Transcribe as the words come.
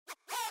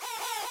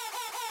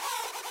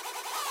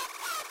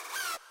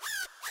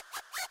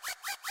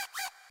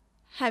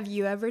Have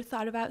you ever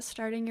thought about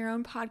starting your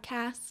own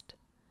podcast?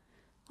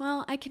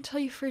 Well, I can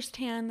tell you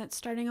firsthand that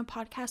starting a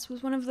podcast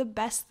was one of the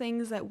best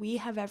things that we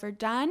have ever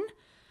done,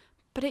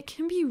 but it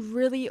can be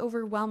really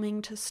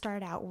overwhelming to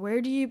start out.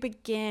 Where do you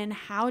begin?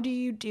 How do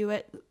you do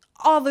it?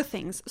 All the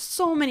things.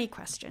 So many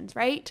questions,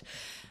 right?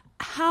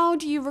 How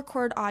do you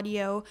record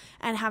audio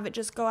and have it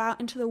just go out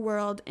into the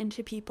world,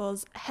 into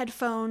people's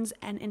headphones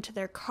and into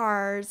their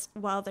cars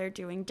while they're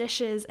doing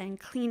dishes and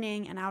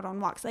cleaning and out on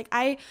walks?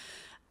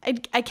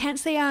 I can't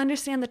say I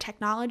understand the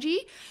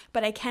technology,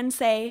 but I can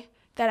say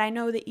that I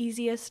know the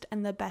easiest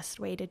and the best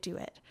way to do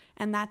it,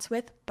 and that's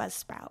with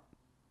Buzzsprout.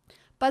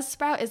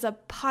 Buzzsprout is a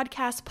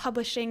podcast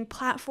publishing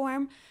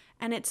platform,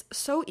 and it's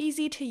so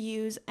easy to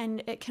use,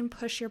 and it can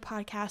push your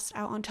podcast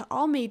out onto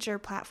all major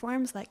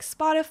platforms like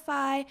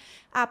Spotify,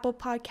 Apple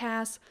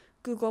Podcasts,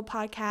 Google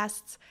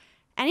Podcasts.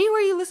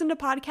 Anywhere you listen to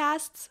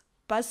podcasts,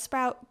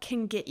 Buzzsprout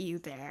can get you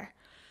there.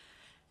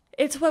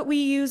 It's what we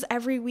use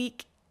every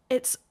week.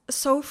 It's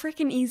so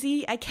freaking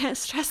easy. I can't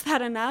stress that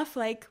enough.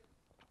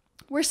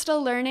 We're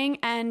still learning,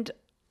 and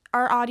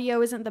our audio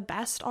isn't the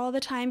best all the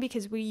time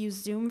because we use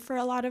Zoom for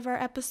a lot of our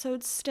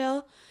episodes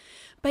still.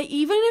 But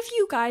even if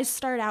you guys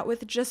start out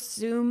with just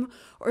Zoom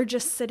or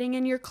just sitting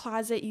in your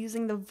closet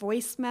using the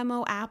voice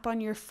memo app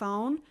on your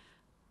phone,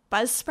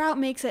 Buzzsprout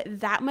makes it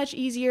that much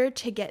easier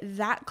to get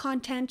that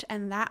content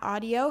and that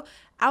audio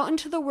out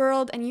into the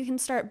world, and you can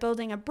start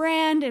building a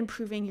brand,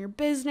 improving your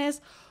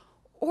business,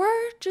 or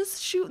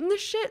just shooting the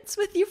shits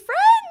with your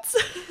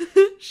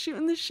friends.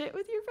 Shooting the shit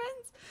with your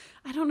friends?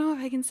 I don't know if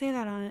I can say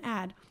that on an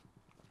ad.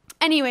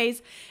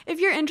 Anyways, if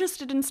you're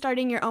interested in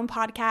starting your own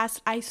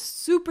podcast, I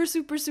super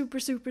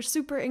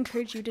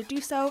encourage you to do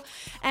so.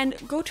 And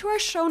go to our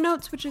show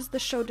notes, which is the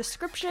show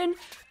description.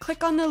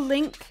 Click on the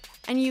link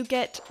and you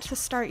get to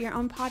start your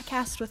own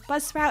podcast with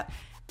Buzzsprout.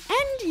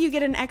 And you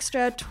get an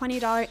extra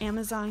 $20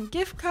 Amazon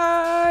gift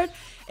card.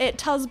 It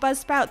tells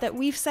Buzzsprout that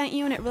we've sent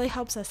you, and it really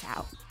helps us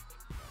out.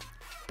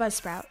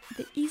 Buzzsprout,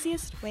 the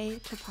easiest way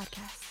to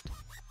podcast.